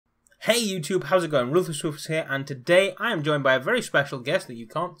Hey YouTube, how's it going? Ruthless Swift here, and today I am joined by a very special guest that you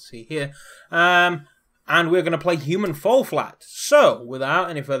can't see here. And we're going to play Human Fall Flat. So, without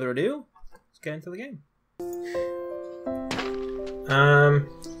any further ado, let's get into the game.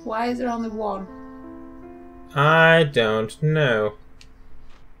 Why is there only one? I don't know.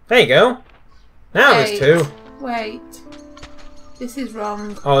 There you go. Now there's two. Wait. This is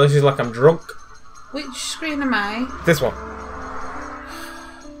wrong. Oh, this is like I'm drunk. Which screen am I? This one.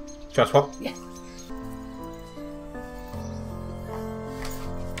 Shall I swap? Yes.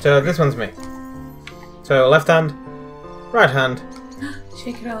 So this one's me. So left hand, right hand.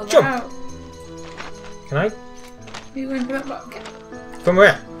 Shake it all Jump. about. Can I? Are you going for that box? Come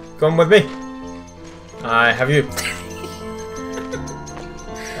where? Come with me. I have you.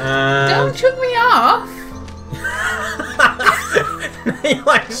 Don't chuck me off! You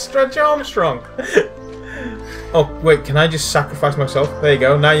like Stretch Armstrong. Oh, wait, can I just sacrifice myself? There you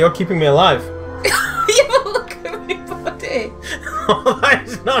go. Now you're keeping me alive. Yeah, look at my body. Oh, that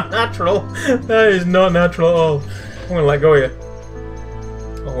is not natural. That is not natural at all. I'm going to let go of you.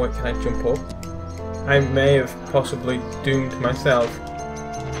 Oh, wait, can I jump up? I may have possibly doomed myself.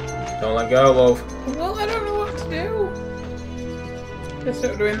 Don't let go, love. Well, I don't know what to do. Just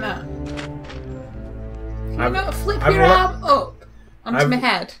start doing that. Can you not flip your arm up onto my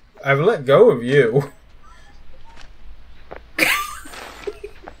head? I've let go of you.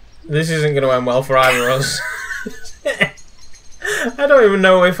 This isn't going to end well for either of us. I don't even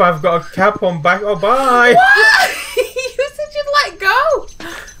know if I've got a cap on back. Oh, bye! What? You said you'd let go!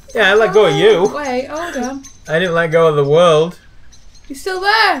 Yeah, I let go of you. Wait, hold on. I didn't let go of the world. You're still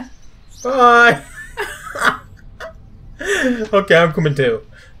there? Bye! Okay, I'm coming too.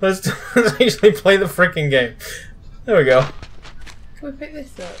 Let's actually play the freaking game. There we go. Can we pick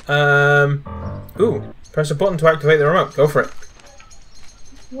this up? Ooh. Press a button to activate the remote. Go for it.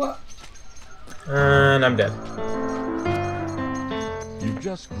 What? And I'm dead. You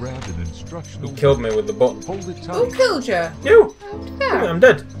just grabbed an instructional. You killed me with the button. Hold it tight. Who killed you? You! Yeah. I'm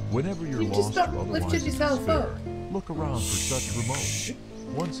dead. Whenever you're You lost just or otherwise lifted in yourself despair, up. look around for such remotes.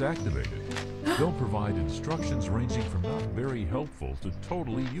 Once activated, they'll provide instructions ranging from not very helpful to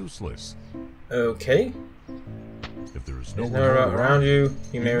totally useless. Okay. If there is no There's no remote around you.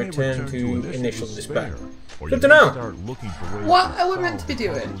 You may return to initial despair. Good to know. What are we meant to be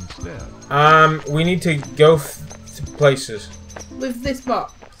doing? We need to go to places. With this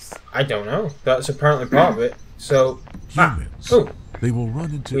box? I don't know. That's apparently part of it. So, Humans. They will run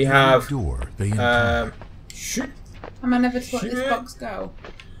into we the have door they encounter. shoot. Am I never to let this box go?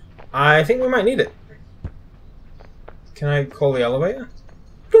 I think we might need it. Can I call the elevator?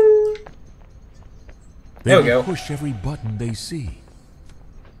 Ding. There we go. Push every button they see.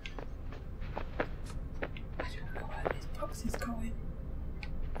 I don't know where this box is going.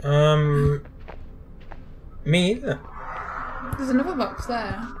 Me either. There's another box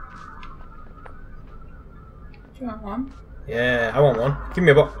there. Do you want one? Yeah, I want one. Give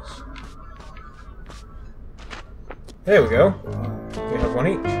me a box. There we go. We have one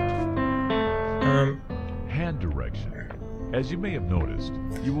each. Hand direction. As you may have noticed,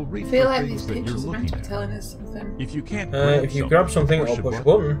 you will reach I feel for like things these that you're pictures are meant looking to be at. telling us something. If you can't If you grab something or push a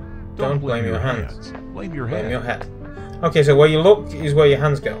button, don't blame your hands. Blame your Blame head. your head. Okay, so where you look is where your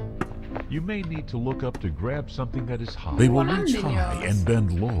hands go. You may need to look up to grab something that is high. They will reach high and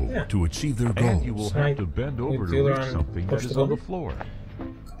bend low to achieve their goals. And you will have to bend over to reach something that is on the floor.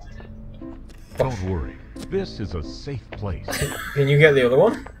 Don't worry. This is a safe place. Can you get the other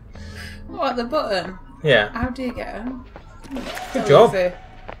one? What, the button? Yeah. How do you get them? Good job. Easy.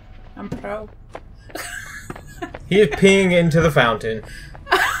 I'm pro. He is peeing into the fountain.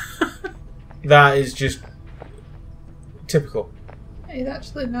 That is just typical. He's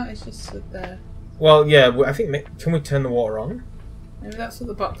actually not, he's just stood there. Well, yeah, I think... Can we turn the water on? Maybe that's what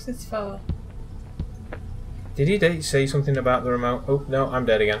the box is for. Did he say something about the remote? Oh, no, I'm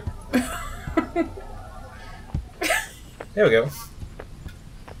dead again. There we go.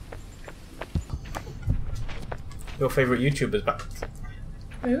 Your favourite YouTuber's back.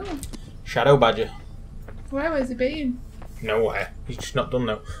 Ooh. Shadow Badger. Where has he been? Nowhere. He's just not done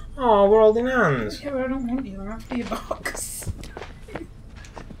though. Oh, we're holding hands. Yeah, but I don't want you. I'm after your box.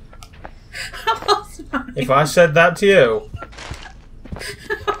 I lost mine. If I said that to you...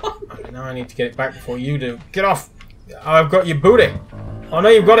 Okay, now I need to get it back before you do. Get off! I've got your booty. Oh no,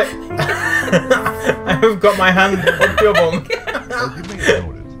 you've got it. I've got my hand up your bum.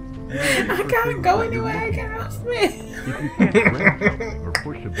 I can't go anywhere. Get off me. If you can't grab something or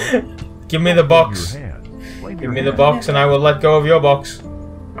push a button, Give me the box. Give me the box and I will let go of your box.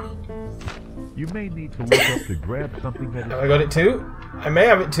 You may need to look up to grab something that is... Have I got it too? I may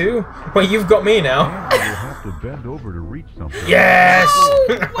have it too. Wait, you've got me now. And you'll have to bend over to reach something. Yes! Oh,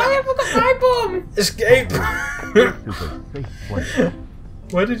 why have I got my bum? Escape! This is a safe place.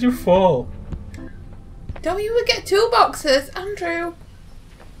 Where did you fall? Don't you get 2 boxes, Andrew?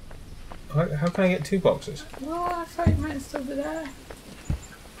 How can I get 2 boxes? Well, I thought you might still be there.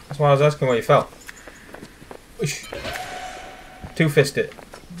 That's why I was asking where you fell. Whoosh. 2-fist it.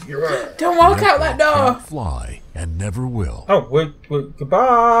 Don't walk out that door. Can't fly and never will. Oh, wait,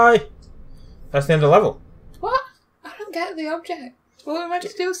 goodbye! That's the end of the level. What? I don't get the object. Well, we meant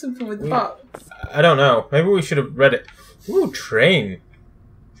to do something with the box. I don't know. Maybe we should have read it. Ooh, train.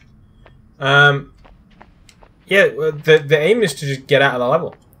 Yeah, the aim is to just get out of the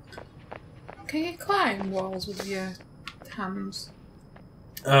level. Can you climb walls with your hands?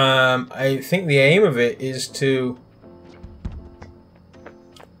 I think the aim of it is to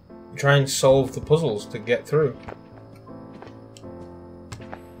try and solve the puzzles to get through.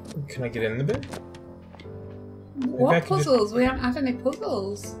 Can I get in the bit? What puzzles? We haven't had any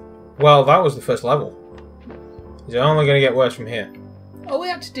puzzles. Well, that was the first level. It's only going to get worse from here. All we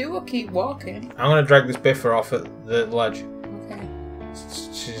have to do will keep walking. I'm going to drag this biffer off at the ledge. Okay.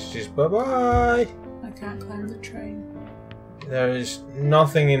 Just bye-bye. I can't climb the train. There is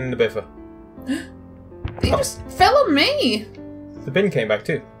nothing in the biffer. You just fell on me! The bin came back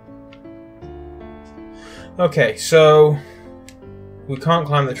too. Okay, so we can't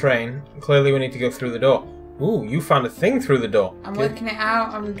climb the train. Clearly we need to go through the door. Ooh, you found a thing through the door. I'm working it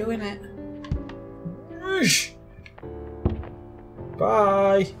out. I'm doing it. Whoosh.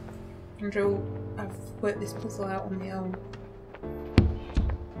 Bye. Andrew, I've worked this puzzle out on my own.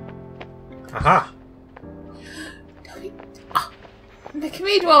 Aha! Making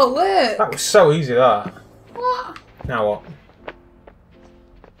me do all the work. That was so easy, that. What? Now what?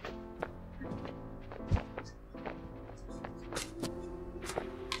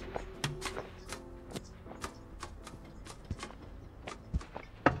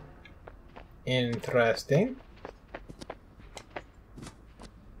 Interesting.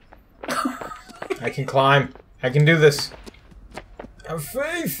 I can climb. I can do this. Have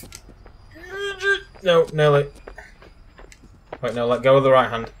faith. No, nearly. Wait, no, let go of the right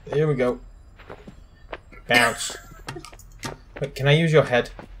hand. Here we go. Bounce. Wait, can I use your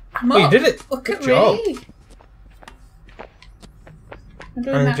head? I'm Oh, you up. did it! Look Good at job. me. I'm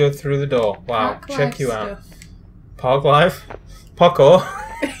doing And that go through the door. Wow, park check life you out. stuff. Park life? Parkour?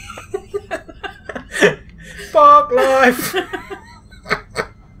 Park life!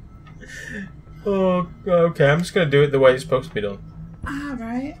 Oh, okay, I'm just going to do it the way it's supposed to be done. Ah,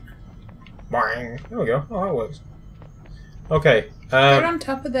 right. Bang. There we go. Oh, that works. Okay. Get on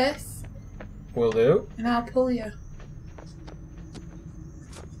top of this, Will do. and I'll pull you.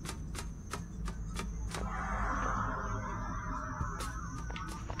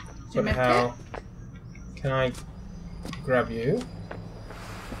 Did you But make how can I grab you?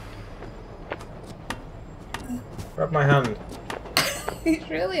 Grab my hand. it? It's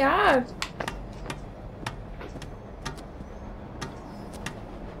really hard.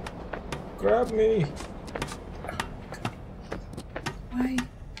 Grab me. Why?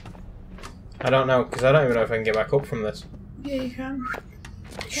 I don't know, because I don't even know if I can get back up from this. Yeah, you can.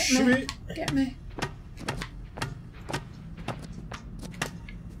 Get me. Sweet. Get me.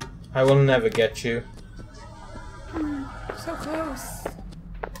 I will never get you. So close.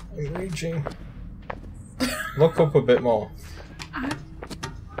 I'm reaching. Look up a bit more.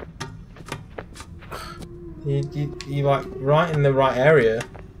 You like right in the right area.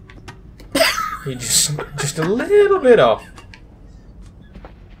 You just a little bit off.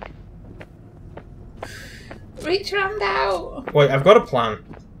 Reach your hand out. Wait, I've got a plan.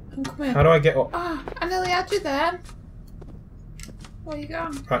 I'm coming. How do I get up? Oh, I nearly had you then. Where you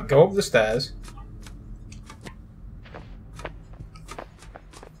going? Right, go up the stairs.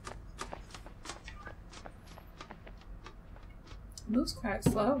 Moves quite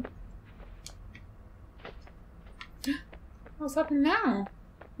slow. What's happening now?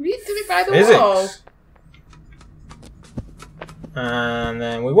 You threw it by the wall. Physics. And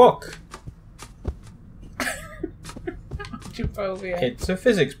then we walk. Phobia. It's a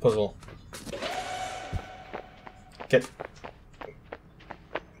physics puzzle. Get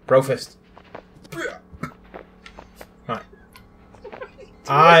bro fist. Right.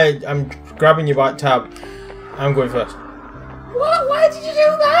 I'm grabbing you by tab. I'm going first. What? Why did you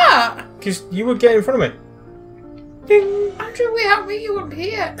do that? Because you would get in front of me. Ding. Andrew, without me, you wouldn't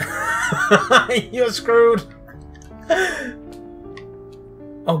be here. You're screwed.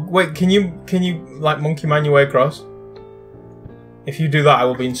 Oh wait, can you like monkey man your way across? If you do that, I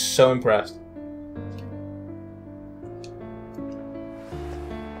will be so impressed.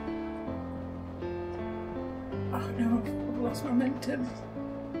 Oh no, I've lost momentum.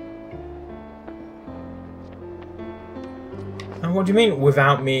 And what do you mean,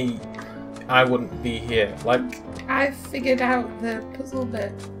 without me, I wouldn't be here? Like... I figured out the puzzle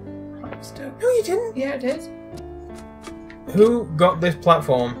bit. No, you didn't. Yeah, I did. Who got this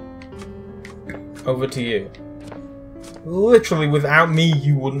platform over to you? Literally, without me,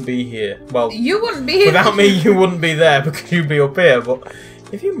 you wouldn't be here. Well, you wouldn't be here. Without me, you wouldn't be there because you'd be up here. But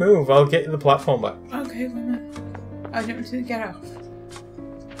if you move, I'll get the platform back. Okay, wait a minute. I don't want to get off.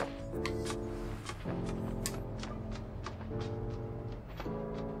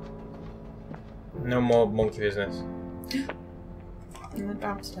 No more monkey business. And then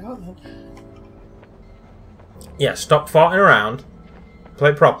bounced out then. Yeah, stop farting around.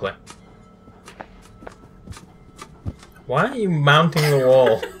 Play it properly. Why are you mounting the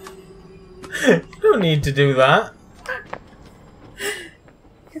wall? You don't need to do that.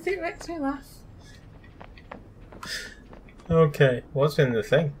 Because it makes me laugh. Okay, what's in the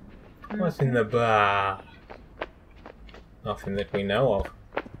thing? What's in the bar? Nothing that we know of.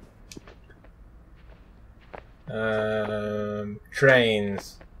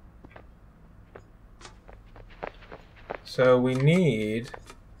 Trains. So we need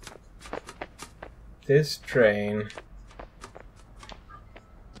this train.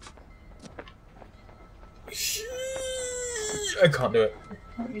 I can't do it.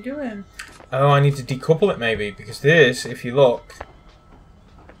 What are you doing? Oh, I need to decouple it maybe, because this, if you look,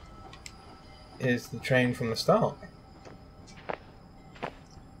 is the train from the start.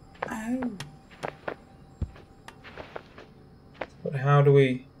 Oh. But how do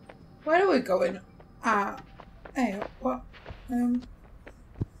we... Where are we going? Hey, what? We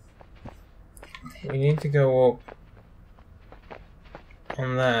need to go up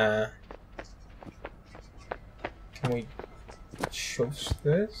on there. Can we shove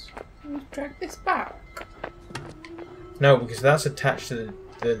this? Can we drag this back? No, because that's attached to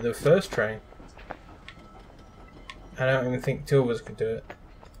the first train. I don't even think two of us could do it.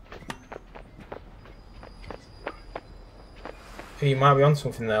 You might be on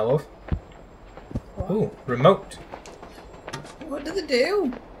something there, love. What? Ooh, remote. What do they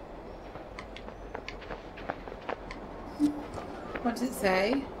do? What does it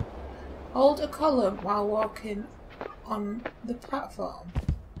say? Hold a column while walking on the platform.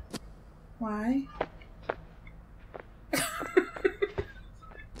 Why?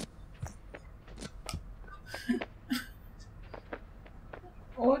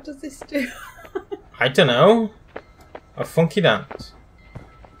 What does this do? I don't know. A funky dance.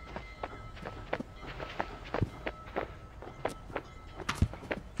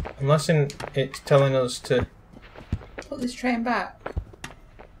 Unless it's telling us to... Put this train back.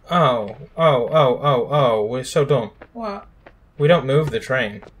 Oh, we're so dumb. What? We don't move the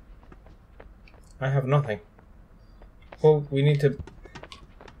train. I have nothing. Well, we need to...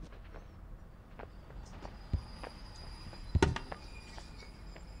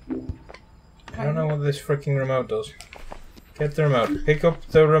 I don't know what this freaking remote does. Get the remote. Pick up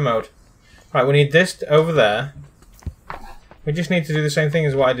the remote. Right, we need this over there. We just need to do the same thing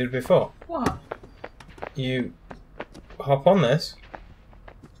as what I did before. What? You hop on this.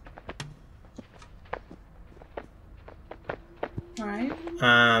 Right.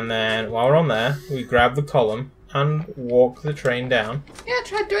 And then while we're on there, we grab the column and walk the train down. Yeah, I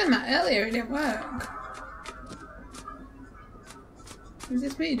tried doing that earlier. It didn't work. Is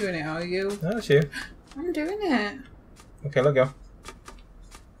this me doing it, or are you? No, that's you. I'm doing it. Okay, let go.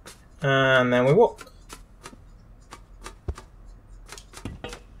 And then we walk.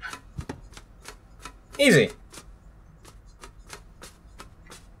 Easy.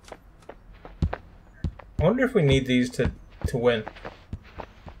 I wonder if we need these to win.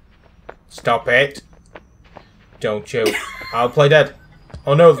 Stop it. Don't you. I'll play dead.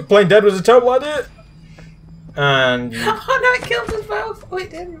 Oh no, playing dead was a terrible idea. And... Oh no, it killed us both. Oh, it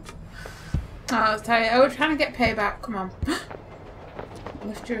didn't. Oh, I was tired. Oh, we're trying to get payback. Come on.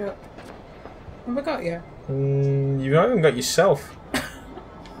 Lift you up. Have I got you? You've not even got yourself.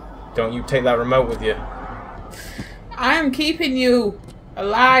 Don't you take that remote with you. I am keeping you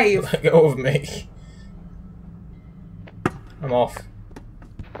alive. Let go of me. I'm off.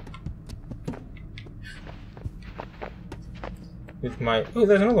 With my... Oh,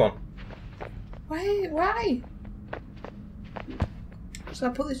 there's another one. Why? So I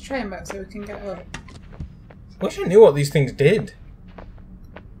put this train back so we can get up. Wish I knew what these things did.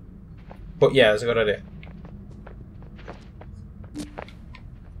 But yeah, it's a good idea.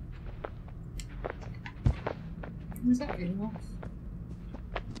 Is that enough?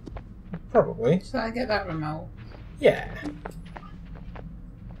 Probably. Should I get that remote? Yeah.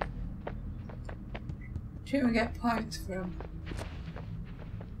 Should we get points from?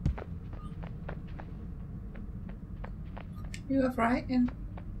 You have writing.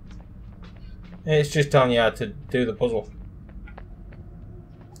 It's just telling you how to do the puzzle.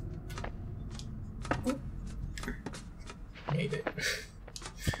 Need it.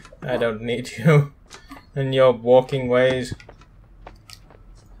 I don't need you and your walking ways.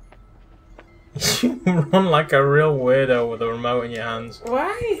 You run like a real weirdo with a remote in your hands.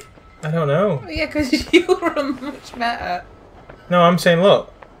 Why? I don't know. Oh, yeah, because you run much better. No, I'm saying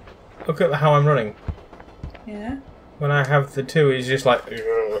look at how I'm running. Yeah? When I have the two, he's just like...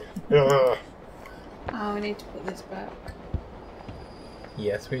 Oh, we need to put this back.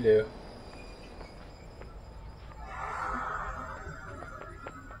 Yes, we do.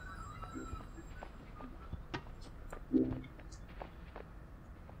 Is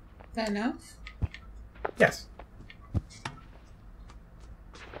that enough? Yes.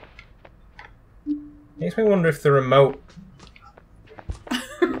 Makes me wonder if the remote...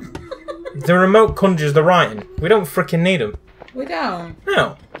 the remote conjures the writing. We don't frickin' need them. We don't.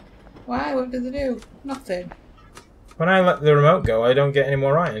 No. Why? What does it do? Nothing. When I let the remote go, I don't get any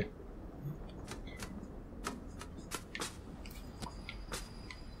more writing.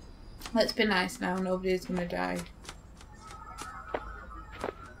 Let's be nice now. Nobody's gonna die.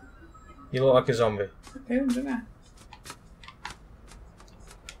 You look like a zombie. I do, don't I?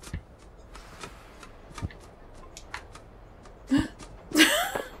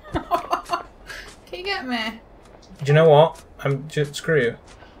 Can you get me? Do you know what? I'm just screw you.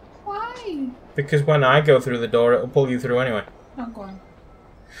 Why? Because when I go through the door, it'll pull you through anyway. Oh, go on.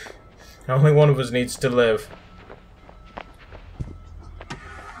 Only one of us needs to live.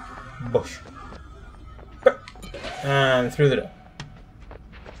 Bush. And through the door.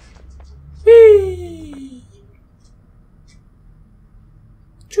 Whee!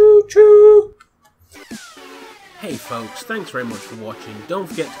 Choo choo! Hey folks, thanks very much for watching. Don't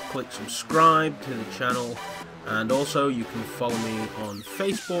forget to click subscribe to the channel, and also you can follow me on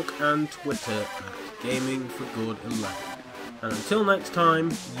Facebook and Twitter at Gaming for Good 11. And until next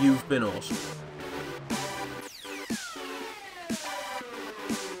time, you've been awesome.